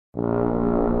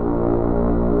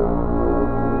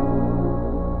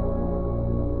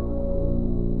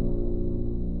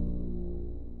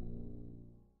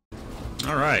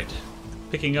Alright,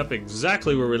 picking up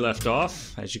exactly where we left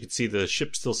off. As you can see, the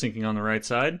ship's still sinking on the right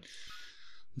side.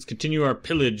 Let's continue our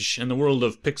pillage in the world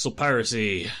of pixel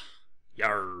piracy.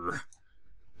 Yarr.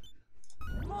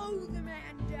 Mow the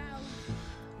man down.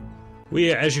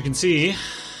 We, as you can see,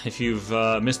 if you've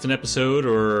missed an episode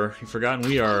or you've forgotten,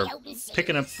 we are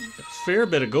picking up a fair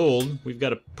bit of gold. We've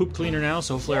got a poop cleaner now,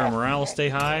 so hopefully our morale will stay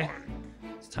high.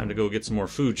 Time to go get some more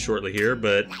food shortly here,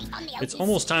 but it's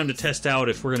almost time to test out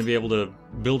if we're going to be able to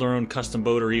build our own custom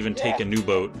boat or even take a new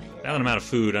boat. Now that I'm out of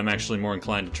food, I'm actually more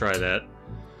inclined to try that.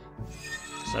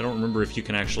 So I don't remember if you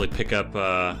can actually pick up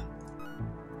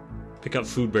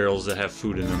food barrels that have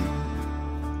food in them.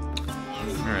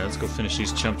 Alright, let's go finish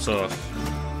these chumps off.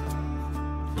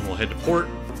 Then we'll head to port.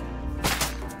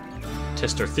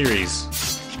 Test our theories.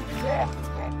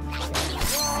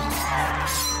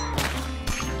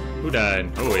 Who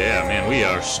died? Oh yeah, man, we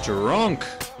are strong.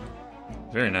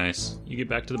 Very nice. You get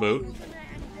back to the boat.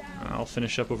 I'll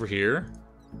finish up over here.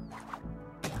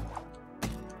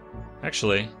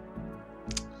 Actually,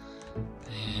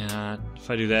 yeah,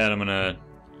 if I do that, I'm gonna...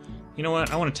 You know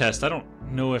what? I want to test. I don't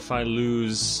know if I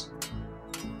lose...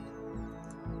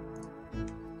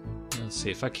 Let's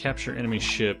see, if I capture enemy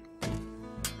ship...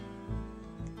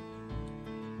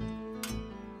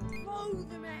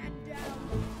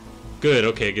 Good,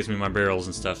 okay, it gives me my barrels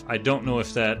and stuff. I don't know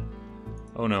if that...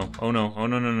 Oh no, oh no, oh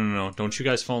no, no, no, no. Don't you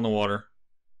guys fall in the water.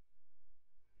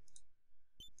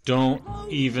 Don't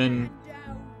even...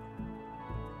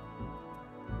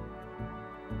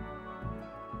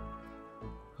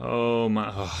 Oh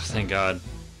my... Oh, thank God.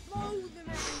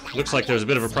 Looks like there's a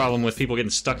bit of a problem with people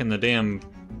getting stuck in the damn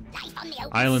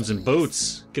islands and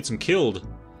boats. Gets them killed.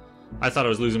 I thought I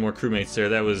was losing more crewmates there.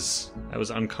 That was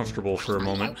uncomfortable for a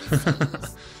moment.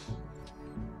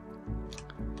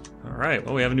 Alright,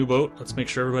 well, we have a new boat. Let's make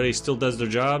sure everybody still does their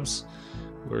jobs.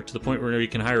 We're to the point where we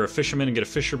can hire a fisherman and get a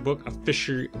fishing book.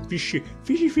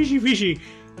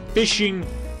 Fishing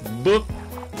book.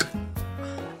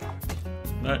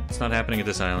 But it's not happening at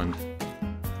this island.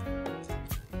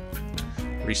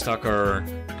 Restock our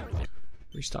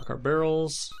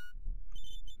barrels.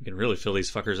 We can really fill these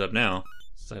fuckers up now,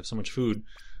 since I have so much food.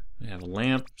 I have a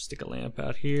lamp. Stick a lamp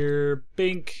out here.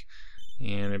 Bink.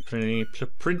 And plenty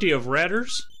of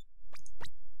radders.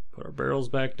 Put our barrels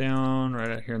back down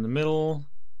right out here in the middle.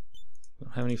 We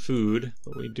don't have any food,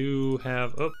 but we do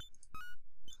have... Oh!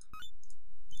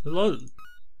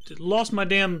 Lost my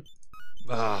damn...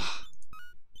 I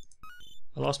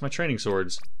lost my training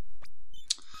swords.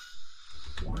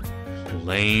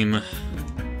 Lame.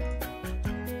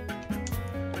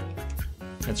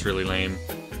 That's really lame.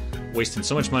 Wasting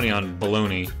so much money on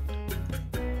baloney.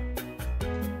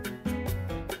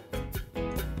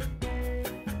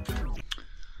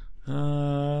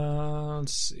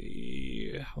 Let's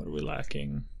see. What are we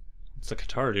lacking? What's the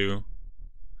Qatar do?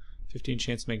 15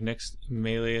 chance to make next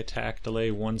melee attack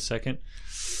delay 1 second.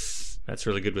 That's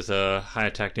really good with a high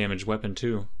attack damage weapon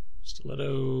too.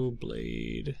 Stiletto,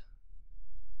 blade.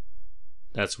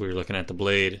 That's what we're looking at, the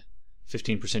blade.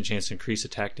 15% chance to increase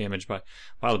attack damage by...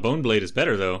 Wow, the bone blade is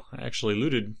better though. I actually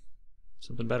looted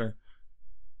something better.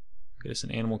 Get us an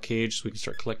animal cage so we can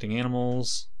start collecting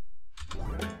animals.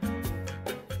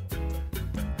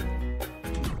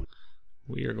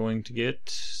 We are going to get...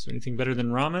 Is there anything better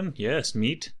than ramen? Yes,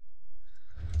 meat.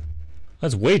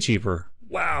 That's way cheaper.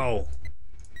 Wow!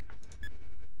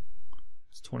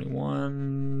 It's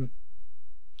 21...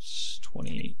 It's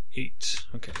 28.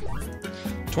 Okay.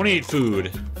 28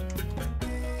 food.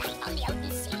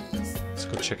 Let's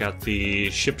go check out the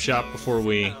ship shop before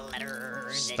we...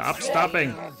 Stop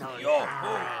stopping!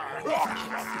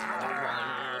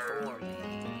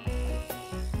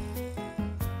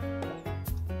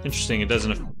 Interesting, it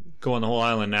doesn't go on the whole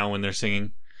island now when they're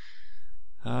singing.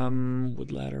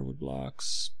 Wood ladder, wood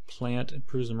blocks, plant,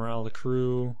 improves the morale of the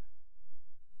crew.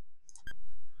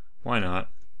 Why not?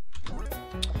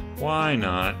 Why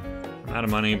not? I'm out of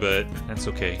money, but that's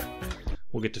okay.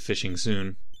 We'll get to fishing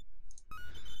soon.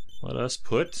 Let us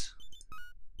put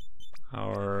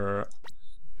our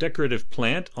decorative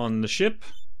plant on the ship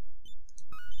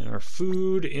and our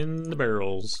food in the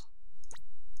barrels.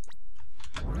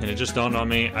 And it just dawned on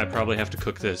me, I probably have to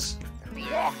cook this.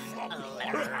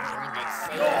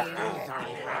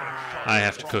 I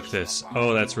have to cook this.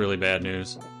 Oh, that's really bad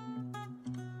news.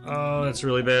 Oh, that's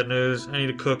really bad news. I need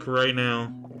to cook right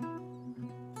now.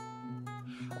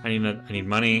 I need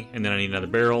money, and then I need another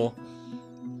barrel.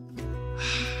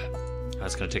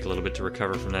 That's gonna take a little bit to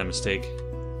recover from that mistake.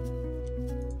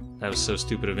 That was so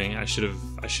stupid of me. I should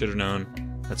have known.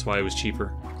 That's why it was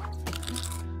cheaper.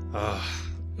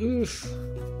 Oof.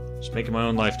 Just making my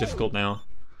own life difficult now.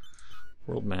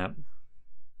 World map.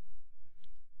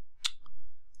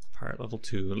 Pirate level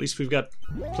 2. At least we've got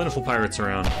plentiful pirates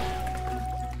around.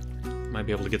 Might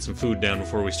be able to get some food down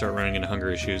before we start running into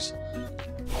hunger issues.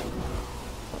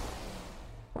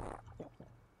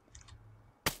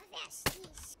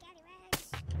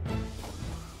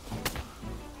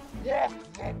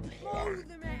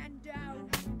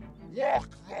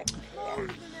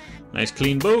 Nice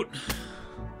clean boat.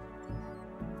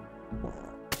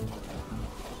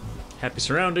 Happy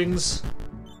surroundings.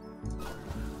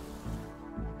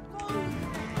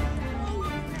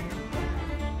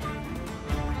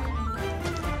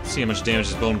 See how much damage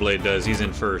his bone blade does. He's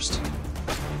in first.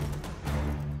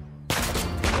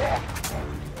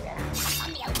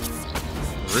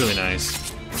 Really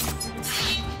nice.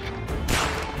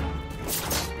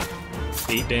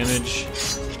 8 damage.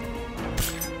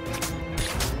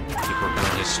 Keep working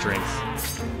on his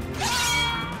strength.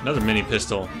 Another mini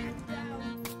pistol.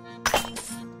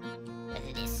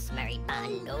 This merry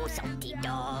band of salty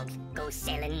dogs go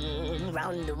sailing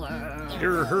round the world.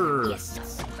 You're her. Yes,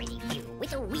 us pretty few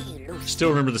with a wee loose. Still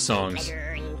remember the songs.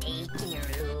 Pleasure in taking your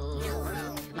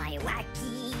loot. My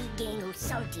wacky gang of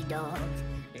salty dogs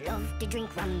love to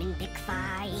drink rum and pick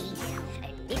fights.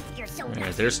 And if you're so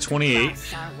Alright, there's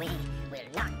 28. we'll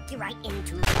knock you right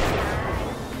into the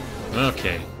sky.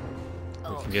 Okay.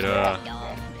 We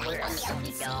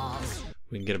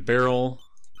can get a barrel.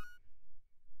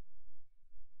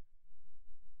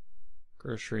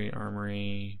 Grocery,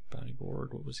 armory, bounty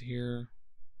board. What was here?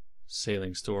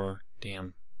 Sailing store.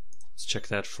 Damn. Let's check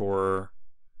that for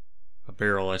a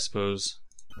barrel, I suppose.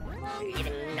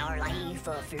 Living our life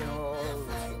afloat.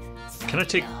 Can I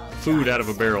take food out of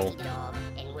a barrel?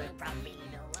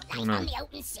 I don't know.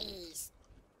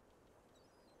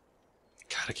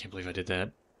 God, I can't believe I did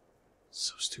that.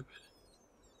 So stupid.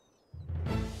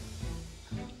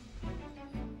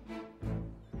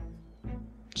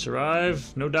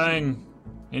 Survive. No dying.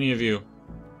 Any of you.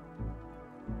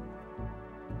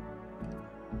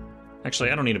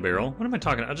 Actually, I don't need a barrel. What am I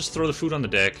talking? I'll just throw the food on the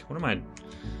deck. What am I...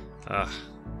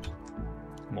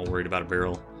 I'm all worried about a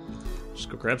barrel. Just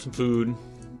go grab some food.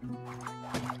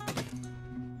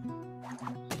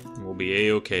 And we'll be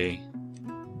A-okay.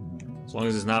 As long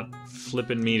as it's not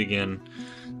flipping meat again.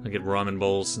 I'll get ramen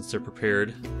bowls since they're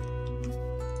prepared.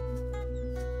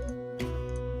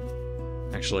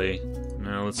 Actually,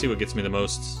 no, let's see what gets me the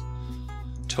most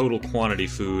total quantity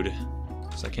food.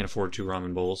 Because I can't afford 2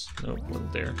 ramen bowls. Nope,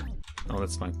 wasn't there. Oh,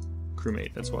 that's my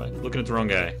crewmate, that's why. Looking at the wrong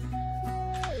guy.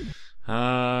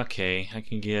 Okay, I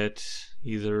can get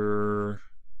either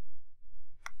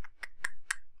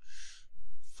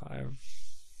 5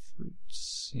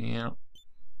 fruits, yeah,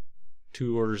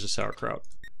 2 orders of sauerkraut.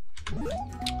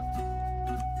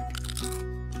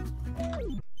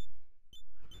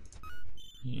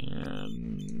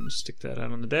 And stick that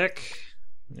out on the deck,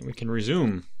 and then we can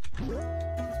resume.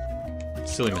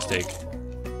 Silly mistake.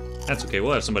 That's okay,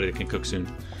 we'll have somebody that can cook soon.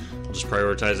 I'll just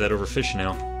prioritize that over fish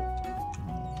now.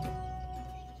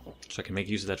 So I can make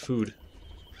use of that food.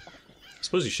 I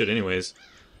suppose you should anyways.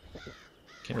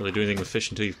 Can't really do anything with fish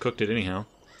until you've cooked it anyhow.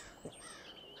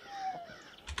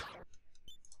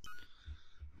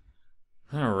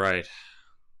 Alright.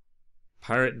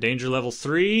 Pirate danger level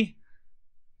 3.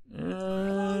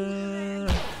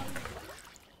 Let's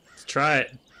try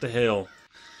it. What the hell?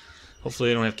 Hopefully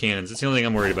they don't have cannons. That's the only thing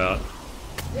I'm worried about.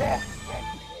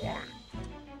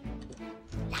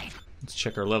 Let's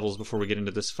check our levels before we get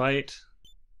into this fight.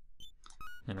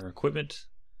 And our equipment.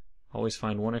 Always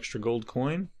find 1 extra gold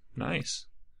coin. Nice.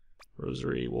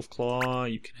 Rosary, wolf claw,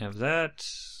 you can have that.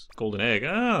 Golden egg.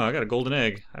 Oh, I got a golden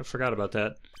egg. I forgot about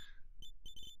that.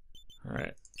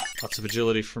 Alright. Lots of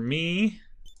agility for me.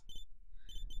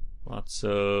 Lots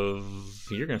of...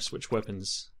 You're gonna switch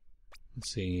weapons. Let's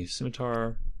see.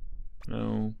 Scimitar.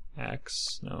 No.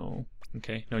 Axe. No.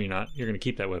 Okay. No, you're not. You're gonna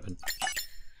keep that weapon.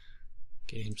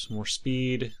 Get him some more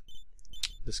speed.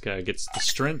 This guy gets the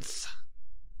strength.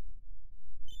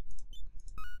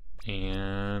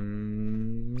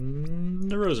 And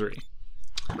the rosary.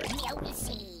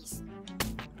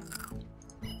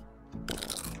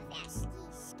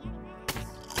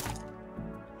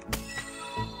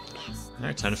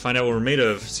 Alright, time to find out what we're made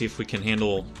of. See if we can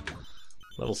handle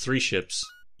level 3 ships.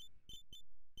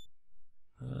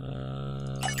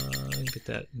 Get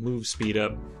that move speed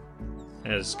up.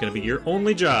 That's gonna be your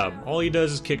only job. All he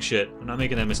does is kick shit. I'm not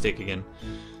making that mistake again.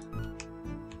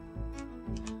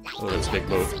 Oh, that's a big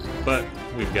boat. But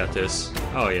we've got this.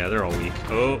 Oh yeah, they're all weak.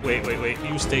 Oh, wait.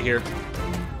 You stay here.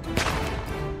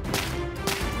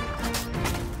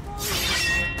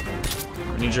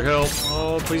 need your help.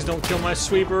 Oh, please don't kill my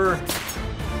sweeper.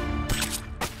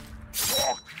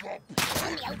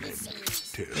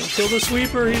 Don't kill the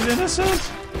sweeper, he's innocent.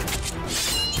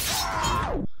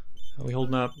 How are we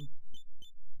holding up?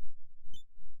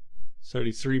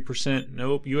 33%.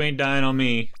 Nope, you ain't dying on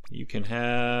me. You can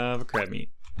have a crab meat.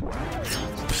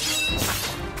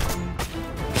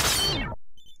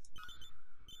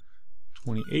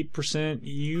 28%.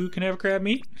 You can have a crab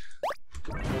meat.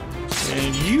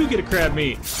 And you get a crab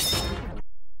meat.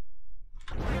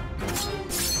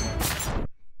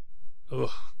 Ugh,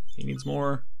 he needs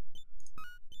more.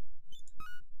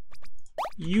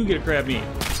 You get a crab meat.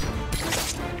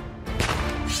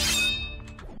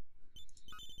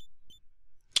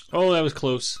 Oh, that was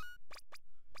close.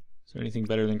 Is there anything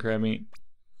better than crab meat?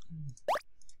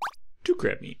 2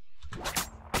 crab meat.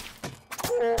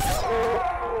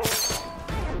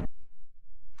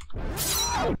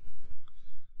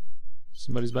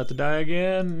 Somebody's about to die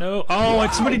again. No. Oh,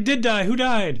 somebody did die. Who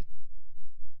died?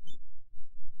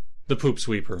 The poop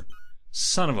sweeper.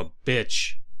 Son of a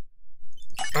bitch.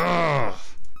 Ugh.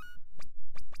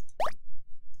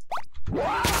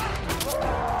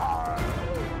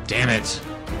 Damn it.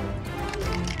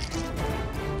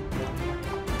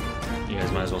 You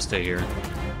guys might as well stay here.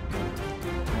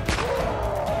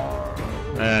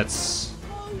 That's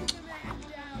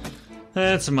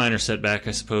a minor setback,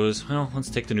 I suppose. Well, let's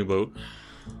take the new boat.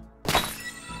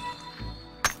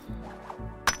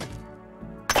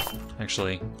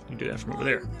 Actually, you do that from over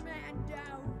there.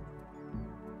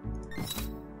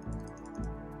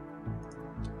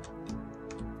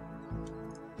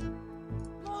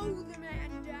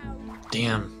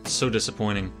 Damn, so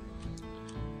disappointing.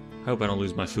 I hope I don't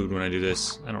lose my food when I do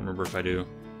this. I don't remember if I do.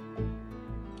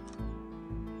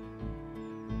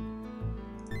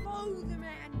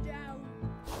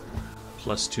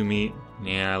 Plus 2 meat.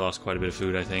 Yeah, I lost quite a bit of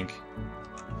food, I think.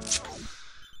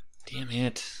 Damn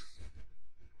it.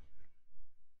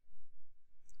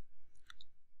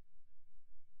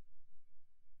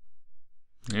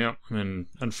 Yep, I'm in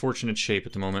unfortunate shape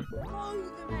at the moment.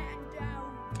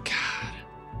 God.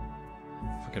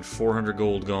 Fucking 400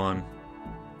 gold gone.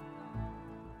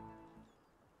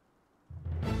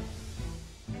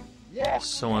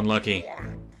 So unlucky.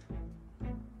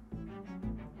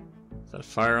 Is that a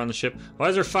fire on the ship? Why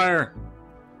is there fire?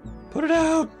 Put it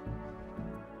out!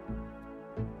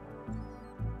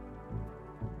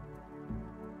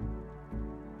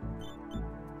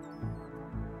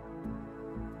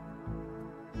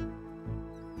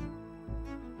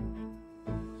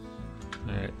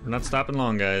 Alright, we're not stopping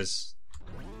long, guys.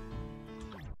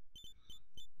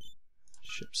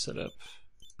 Ship set up.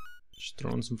 Just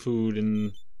throwing some food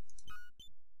in.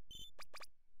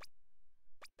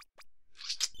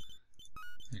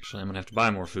 Actually, I'm gonna have to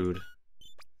buy more food.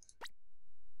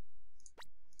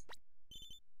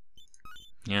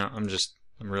 Yeah, I'm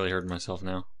really hurting myself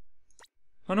now.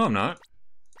 Oh, no, I'm not.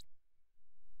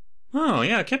 Oh,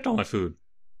 yeah, I kept all my food.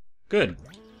 Good.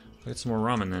 I'll get some more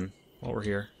ramen then, while we're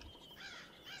here.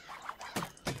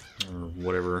 Or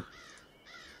whatever.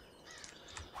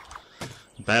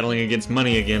 Battling against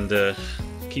money again to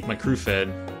keep my crew fed.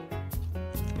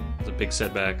 It's a big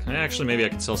setback. Actually, maybe I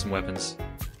could sell some weapons.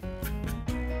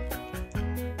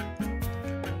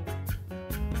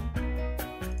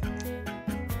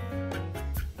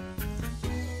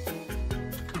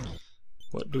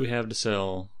 What do we have to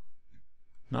sell?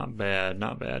 Not bad,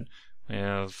 not bad. We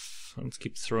have... Let's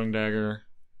keep the throwing dagger.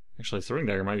 Actually, throwing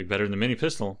dagger might be better than the mini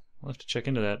pistol. We'll have to check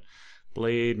into that.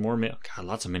 Blade, more God,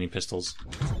 lots of mini pistols.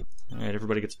 Alright,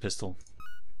 everybody gets a pistol.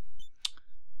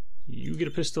 You get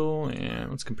a pistol, and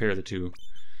let's compare the two.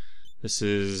 This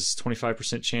is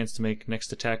 25% chance to make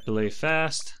next attack delay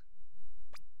fast.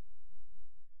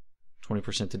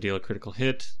 20% to deal a critical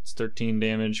hit. It's 13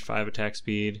 damage, 5 attack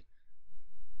speed.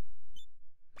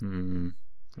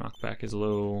 Knockback is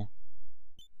low.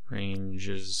 Range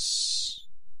is...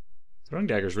 Throwing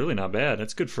dagger is really not bad.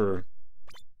 That's good for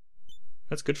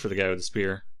the guy with the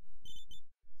spear.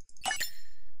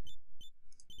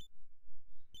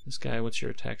 This guy, what's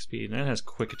your attack speed? That has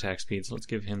quick attack speed, so let's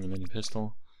give him the mini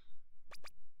pistol.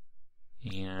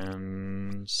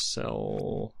 And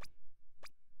sell...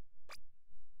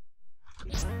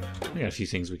 We got a few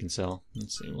things we can sell.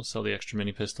 Let's see, we'll sell the extra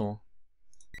mini pistol.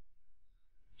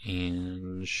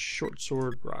 And short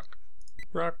sword, rock.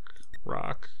 Rock,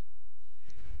 rock.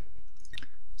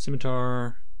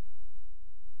 Scimitar.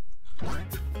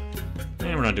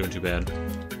 And we're not doing too bad.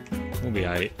 We'll be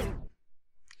alright.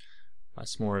 Buy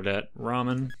some more of that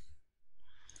ramen.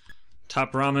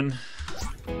 Top ramen.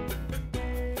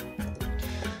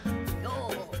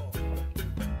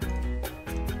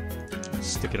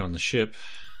 Stick it on the ship,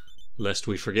 lest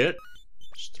we forget.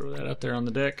 Just throw that out there on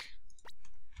the deck.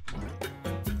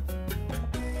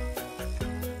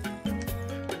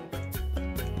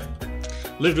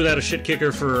 Lived without a shit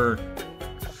kicker for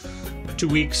 2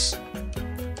 weeks.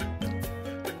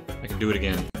 I can do it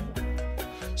again.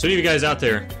 So any of you guys out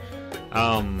there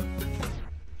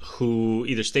who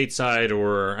either stateside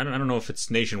or I don't know if it's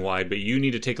nationwide, but you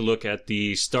need to take a look at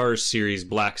the Stars series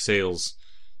Black Sails.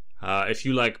 If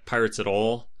you like pirates at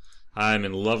all, I'm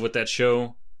in love with that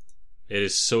show. It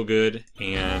is so good,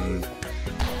 and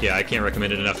yeah, I can't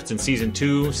recommend it enough. It's in season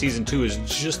 2. Season 2 is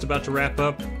just about to wrap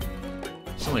up.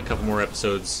 There's only a couple more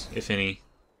episodes, if any.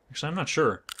 Actually, I'm not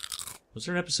sure. Was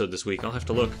there an episode this week? I'll have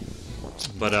to look.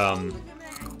 But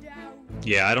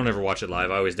yeah, I don't ever watch it live.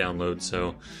 I always download,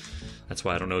 so that's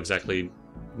why I don't know exactly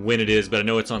when it is, but I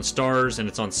know it's on Stars, and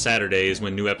it's on Saturdays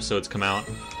when new episodes come out.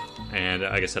 And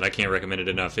like I said, I can't recommend it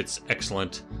enough. It's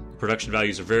excellent. The production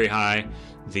values are very high.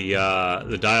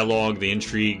 The dialogue, the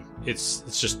intrigue, it's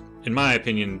just, in my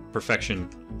opinion, perfection.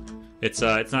 It's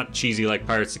not cheesy like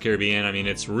Pirates of the Caribbean. I mean,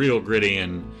 it's real gritty,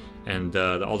 and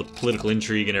all the political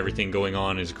intrigue and everything going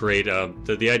on is great.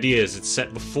 The idea is it's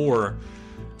set before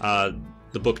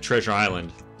the book Treasure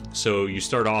Island. So you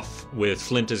start off with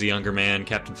Flint as a younger man,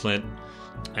 Captain Flint,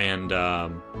 and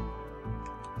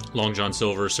Long John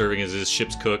Silver serving as his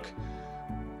ship's cook.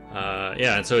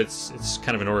 Yeah, and so it's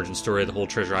kind of an origin story of the whole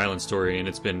Treasure Island story, and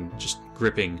it's been just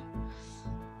gripping.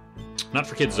 Not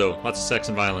for kids, though. Lots of sex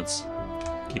and violence.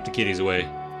 Keep the kiddies away.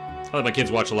 I let my kids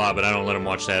watch a lot, but I don't let them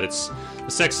watch that. The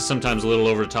sex is sometimes a little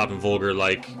over the top and vulgar,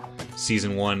 like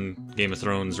Season 1 Game of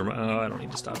Thrones. I don't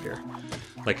need to stop here.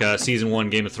 Like Season 1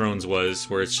 Game of Thrones was,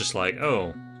 where it's just like,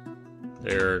 oh,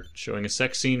 they're showing a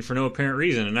sex scene for no apparent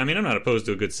reason. And I mean, I'm not opposed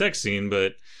to a good sex scene,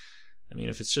 but I mean,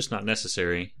 if it's just not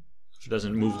necessary, if it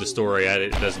doesn't move the story,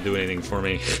 it doesn't do anything for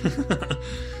me.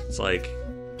 It's like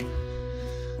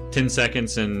 10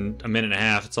 seconds and a minute and a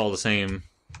half. It's all the same.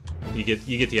 You get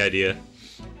the idea.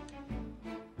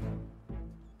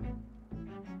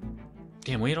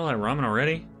 Damn, we ate all that ramen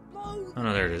already? Oh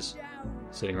no, there it is.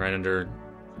 Sitting right under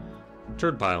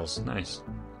turd piles. Nice.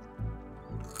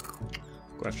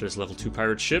 Go after this level 2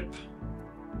 pirate ship.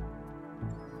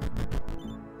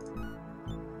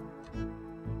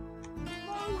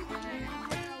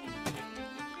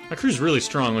 My crew's really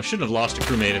strong. I shouldn't have lost a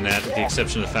crewmate in that, with the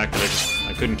exception of the fact that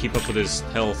I couldn't keep up with his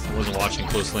health. I wasn't watching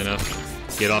closely enough.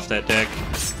 Get off that deck.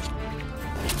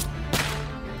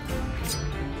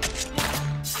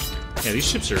 Yeah, these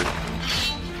ships are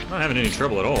not having any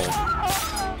trouble at all.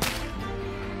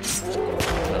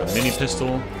 A mini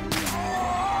pistol.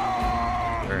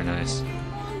 Very nice.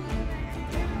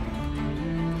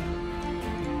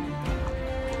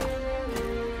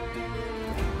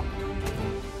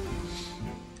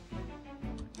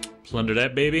 Plunder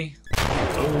that baby.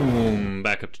 Boom!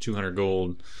 Back up to 200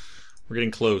 gold. We're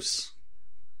getting close.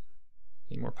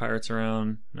 Any more pirates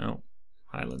around? No.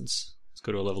 Islands. Let's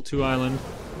go to a level 2 island.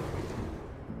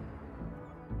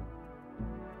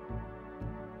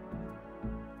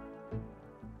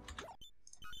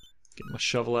 Get my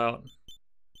shovel out.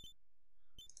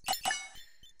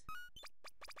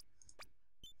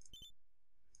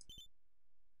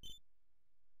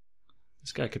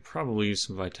 This guy could probably use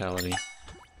some vitality.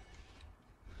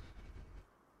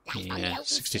 Yeah,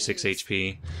 66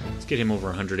 HP. Let's get him over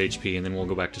 100 HP, and then we'll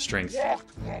go back to strength.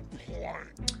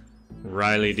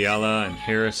 Riley, Diala, and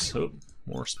Harris. Oh,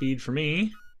 more speed for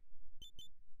me.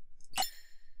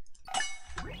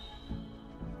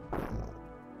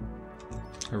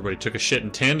 Everybody took a shit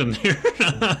in tandem there.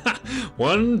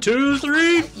 1, 2,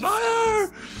 3,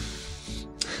 fire!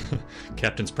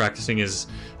 Captain's practicing his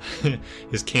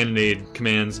cannonade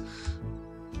commands.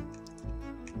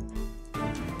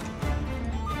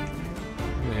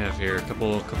 We have here a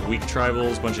couple weak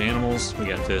tribals, bunch of animals. We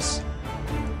got this.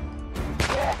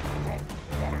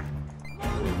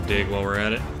 We'll dig while we're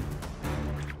at it.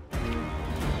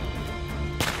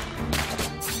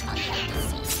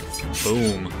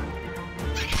 Boom.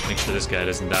 Make sure this guy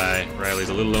doesn't die. Riley's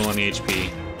a little low on the HP.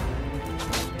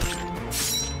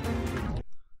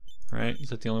 Right? Is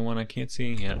that the only one I can't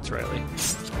see? Yeah, it's Riley.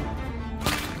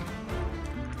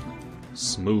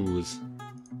 Smooth.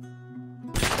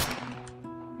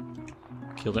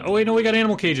 Killed it. Oh wait, no, we got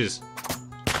animal cages.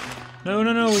 No, we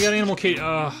got animal cage.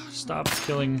 Stop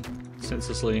killing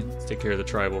senselessly. Let's take care of the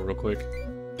tribal real quick.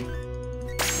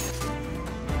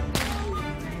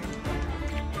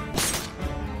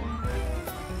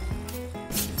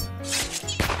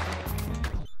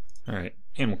 Alright,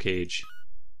 animal cage.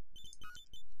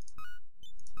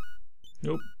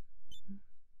 Nope.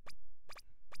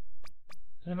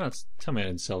 Tell me I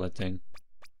didn't sell that thing.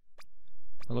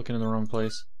 Am I looking in the wrong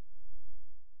place?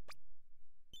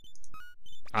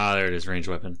 Ah, there it is, ranged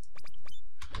weapon.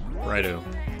 Righto.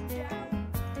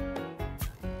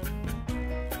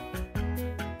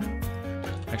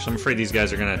 Actually, I'm afraid these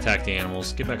guys are going to attack the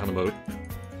animals. Get back on the boat.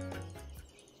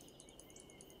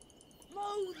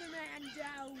 Mow the man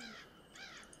down.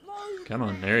 Mow the Come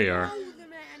on, man- there you are. Mow the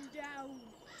man down.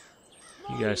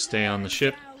 You Mow guys the stay on the man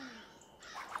ship.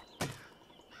 down.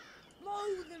 Mow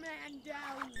the man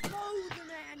down. Mow the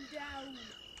man down.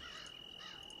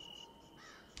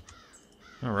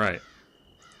 Alright.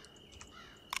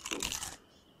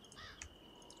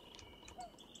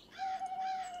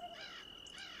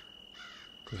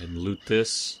 Go ahead and loot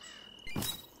this.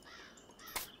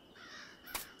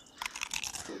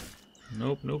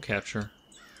 Nope, no capture.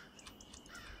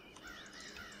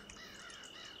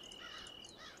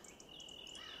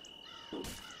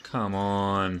 Come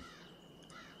on.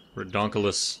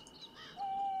 Redonkulous.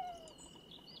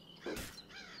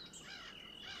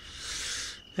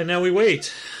 And now we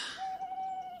wait.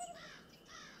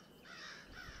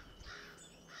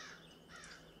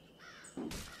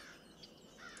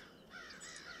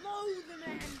 Mow the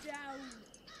man down.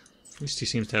 At least he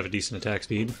seems to have a decent attack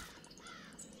speed.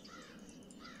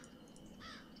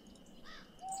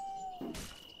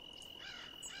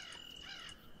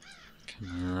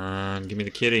 Come on, give me the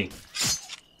kitty.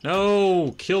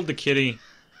 No! Killed the kitty.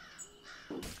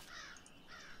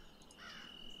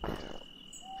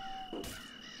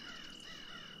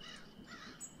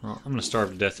 Well, I'm gonna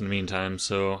starve to death in the meantime,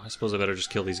 so I suppose I better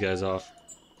just kill these guys off.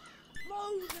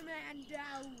 Mow the man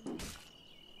down.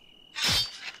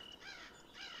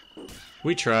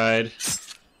 We tried.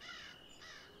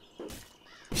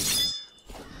 It's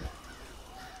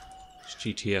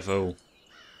GTFO.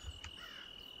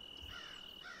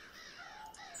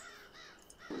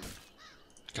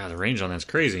 God, the range on that's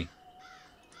crazy.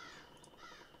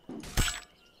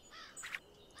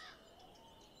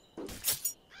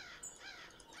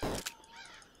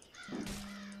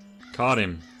 Caught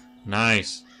him.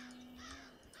 Nice.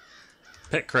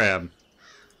 Pet crab.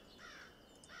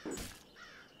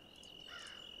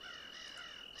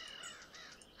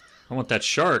 I want that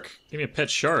shark. Give me a pet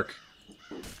shark.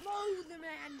 Mow the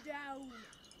man down.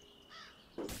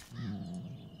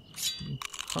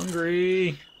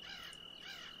 Hungry.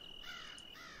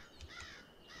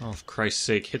 Oh, for Christ's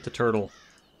sake, hit the turtle.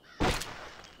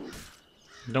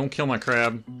 Don't kill my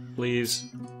crab, please.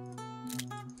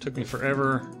 Took me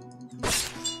forever.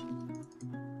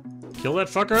 Kill that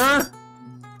fucker!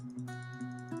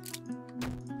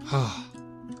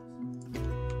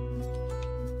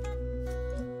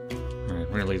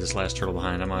 Alright, we're gonna leave this last turtle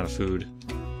behind. I'm out of food.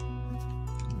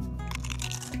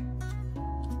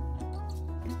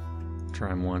 Try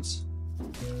him once.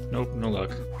 Nope, no luck.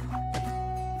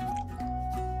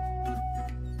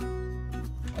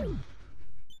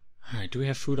 Alright, do we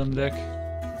have food on the deck?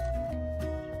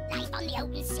 Life on the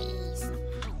open seas.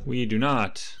 We do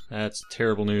not. That's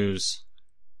terrible news.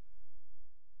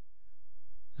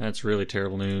 That's really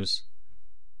terrible news.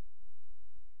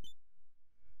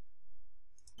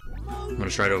 I'm gonna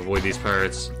try to avoid these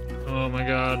pirates. Oh my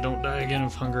god, don't die again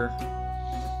of hunger.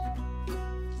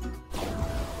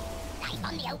 Life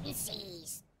on the open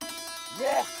seas.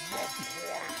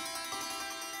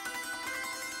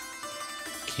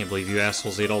 Can't believe you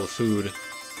assholes ate all the food.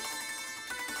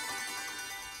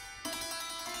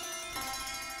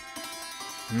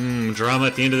 Drama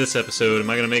at the end of this episode. Am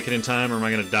I gonna make it in time or am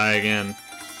I gonna die again?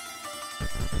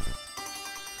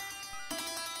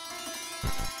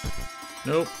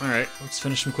 Nope. Alright, let's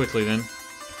finish them quickly then.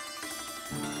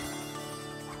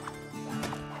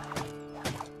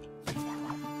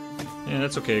 Yeah,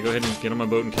 that's okay. Go ahead and get on my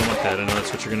boat and kill my pet. I know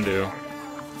that's what you're gonna do.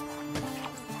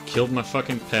 Killed my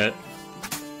fucking pet.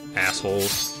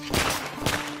 Assholes.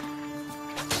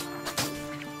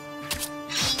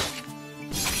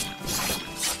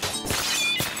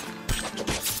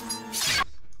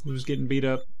 Who's getting beat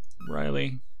up?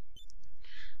 Riley.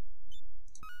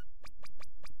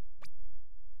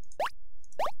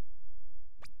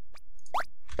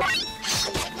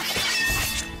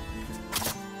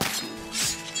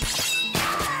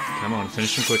 Come on,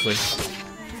 finish him quickly.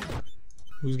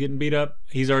 Who's getting beat up?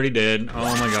 He's already dead.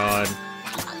 Oh my god.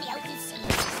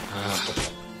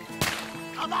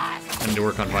 I need to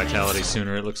work on vitality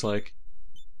sooner, it looks like.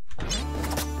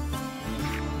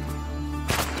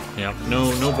 Yeah,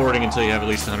 no boarding until you have at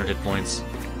least 100 hit points.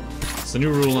 It's the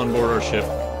new rule on board our ship.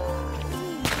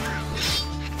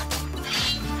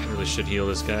 I really should heal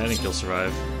this guy. I think he'll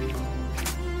survive.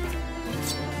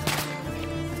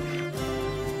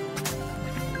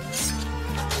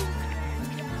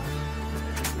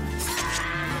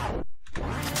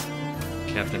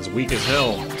 Captain's weak as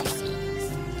hell.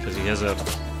 Because he has a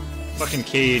fucking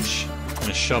cage and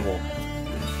a shovel.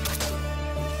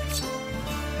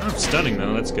 Oh, I'm stunning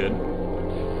though, that's good.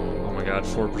 Oh my god,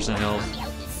 4% health.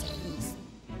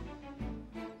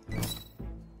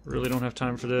 Really don't have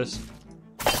time for this.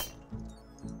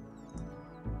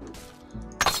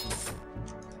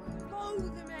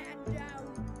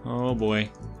 Oh boy.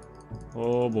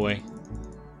 Oh boy.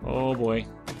 Oh boy.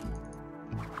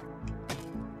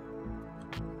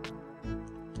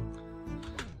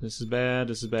 This is bad,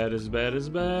 this is bad, this is bad, this is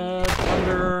bad.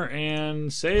 Thunder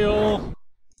and sail.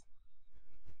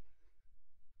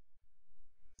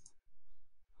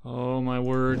 Oh my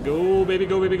word. Go, baby,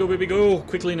 go, baby, go, baby, go.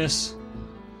 Quickliness.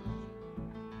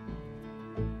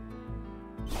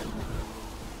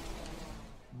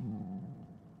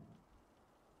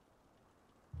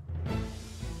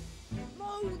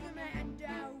 Mow the man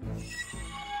down.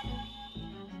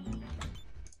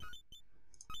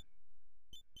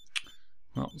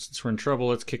 Well, since we're in trouble,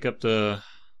 let's kick up the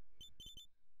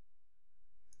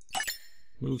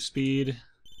move speed.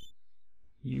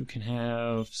 You can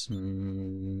have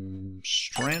some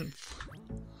strength.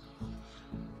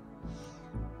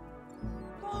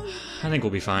 I think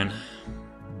we'll be fine.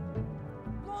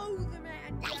 Mow the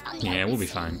man down. Yeah, we'll be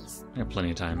fine. I have plenty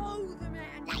of time. Mow the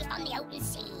man down. Life on the open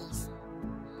seas.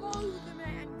 Mow the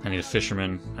man I need a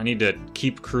fisherman. I need to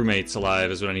keep crewmates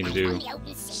alive is what I need to do. On the open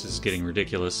This seas. is getting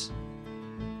ridiculous.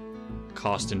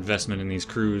 Cost investment in these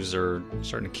crews are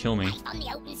starting to kill me. Life on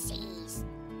the open seas.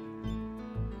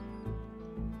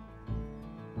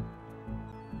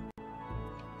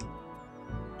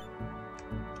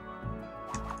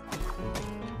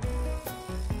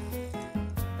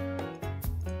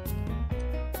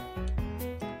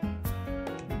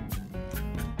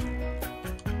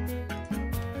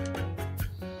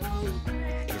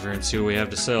 Give her and see what we have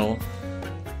to sell.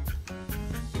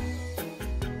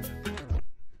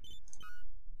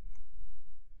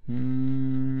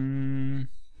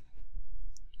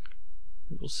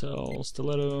 We'll sell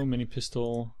stiletto, mini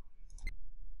pistol.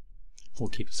 We'll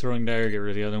keep a throwing dagger, get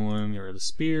rid of the other one, get rid of the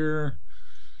spear.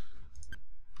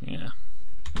 Yeah,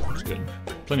 that's good.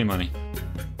 Plenty of money.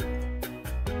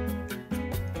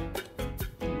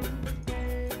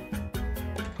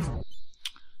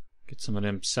 Get some of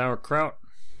them sauerkraut.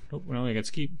 Oh, no, we got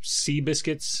to keep sea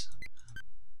biscuits.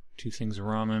 2 things of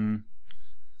ramen.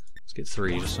 Let's get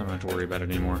 3, just so I don't have to worry about it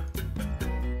anymore.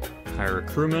 Hire a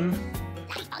crewman.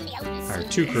 Hire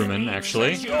 2 crewmen,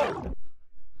 actually. 2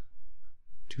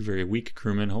 very weak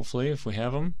crewmen, hopefully, if we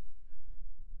have them.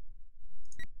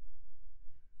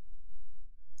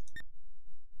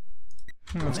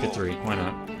 Let's get 3, why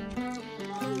not?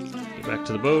 Get back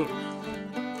to the boat.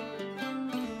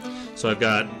 So I've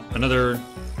got another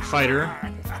fighter.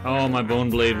 Oh, my bone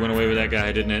blade went away with that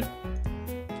guy, didn't it?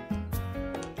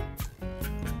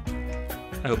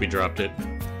 I hope he dropped it.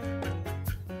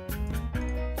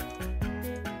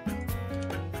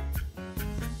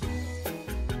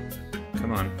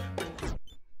 Come on.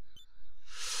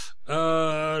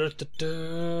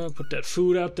 Put that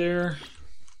food out there.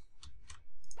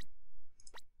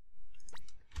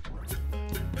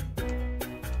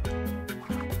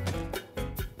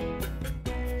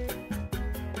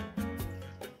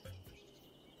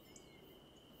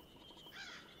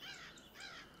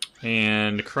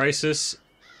 And crisis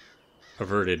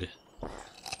averted.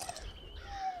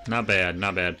 Not bad,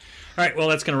 not bad. Alright, well,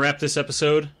 that's going to wrap this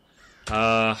episode.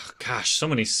 Gosh, so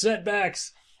many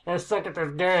setbacks. I suck at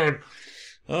this game.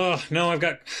 Oh, no, I've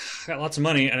got lots of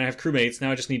money, and I have crewmates.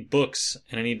 Now I just need books,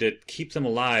 and I need to keep them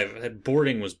alive. That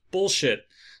boarding was bullshit.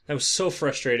 That was so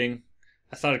frustrating.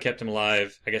 I thought I kept him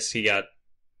alive. I guess he got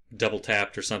double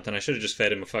tapped or something. I should have just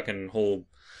fed him a fucking whole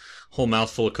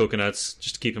mouthful of coconuts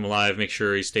just to keep him alive, make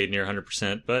sure he stayed near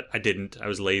 100%, but I didn't. I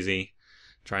was lazy,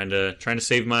 trying to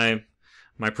save my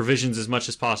provisions as much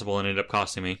as possible, and it ended up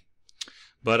costing me.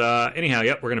 But anyhow,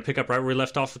 yep, we're going to pick up right where we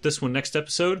left off with this one next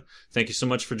episode. Thank you so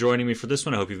much for joining me for this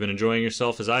one. I hope you've been enjoying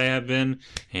yourself as I have been,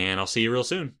 and I'll see you real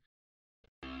soon.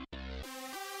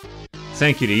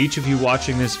 Thank you to each of you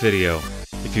watching this video.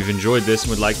 If you've enjoyed this and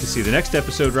would like to see the next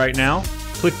episode right now,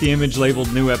 click the image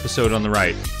labeled New Episode on the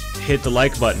right. Hit the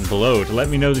like button below to let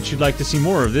me know that you'd like to see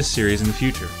more of this series in the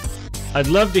future. I'd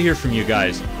love to hear from you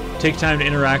guys. Take time to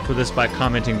interact with us by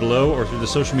commenting below or through the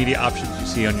social media options you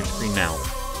see on your screen now.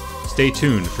 Stay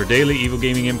tuned for daily Evyl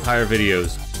Gaming Empire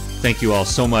videos. Thank you all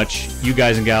so much. You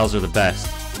guys and gals are the best.